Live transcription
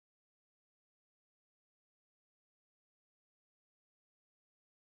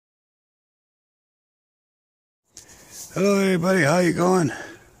Hello everybody, how you going?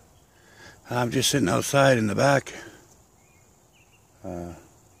 I'm just sitting outside in the back.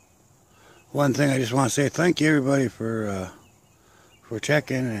 One thing I just want to say, thank you everybody for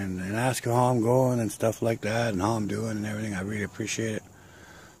checking and asking how I'm going and stuff like that, and how I'm doing and everything. I really appreciate it.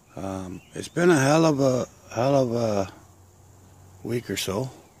 It's been a hell of a week or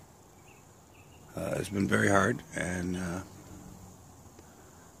so. It's been very hard, and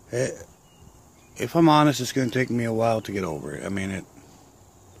if I'm honest, it's going to take me a while to get over it. I mean,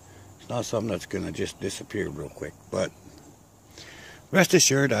 it's not something that's going to just disappear real quick. But rest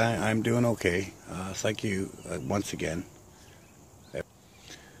assured, I'm doing okay. Thank you once again.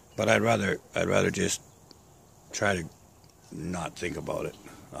 But I'd rather just try to not think about it.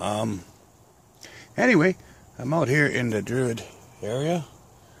 Anyway, I'm out here in the Druid area.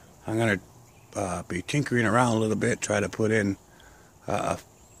 I'm going to be tinkering around a little bit, try to put in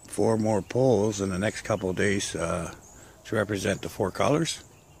 4 more poles in the next couple of days to represent the 4 colors.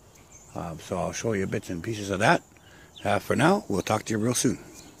 So I'll show you bits and pieces of that. For now, we'll talk to you real soon.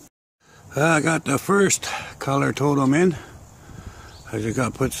 I got the first color totem in. I just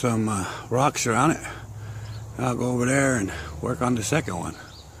got to put some rocks around it. I'll go over there and work on the second one.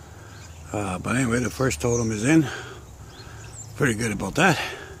 But anyway, the first totem is in. Pretty good about that.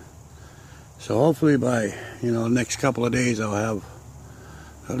 So hopefully by the next couple of days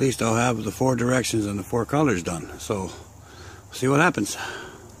at least I'll have the 4 directions and the 4 colors done. So see what happens.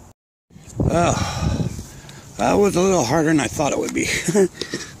 Well, that was a little harder than I thought it would be.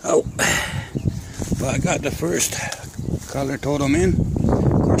 Oh, but I got the first color totem in.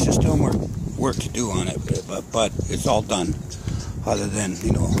 Of course, there's still more work to do on it, but it's all done. Other than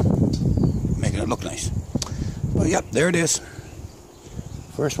making it look nice. But yep, there it is.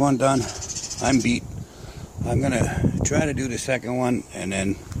 First one done. I'm beat. I'm gonna try to do the second one and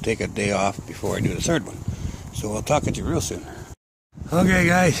then take a day off before I do the third one. So I'll talk to you real soon. Okay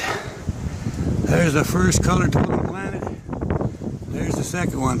guys, there's the first color totem planted. There's the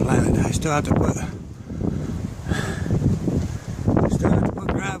second one planted. I still have to put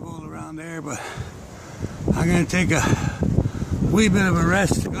gravel around there, but I'm gonna take a wee bit of a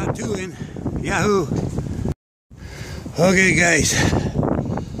rest. Got 2 in. Yahoo! Okay guys,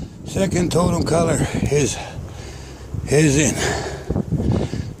 second totem color is in.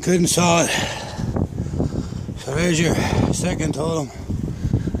 Couldn't saw it. So there's your second totem.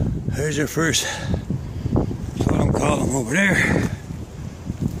 There's your first totem column over there.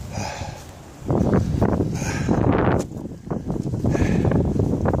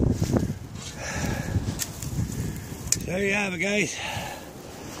 There you have it guys.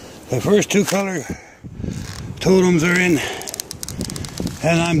 The first 2 color totems are in.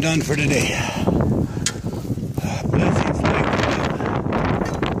 And I'm done for today. Blessings, light,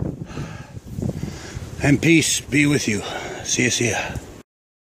 and peace be with you. See ya.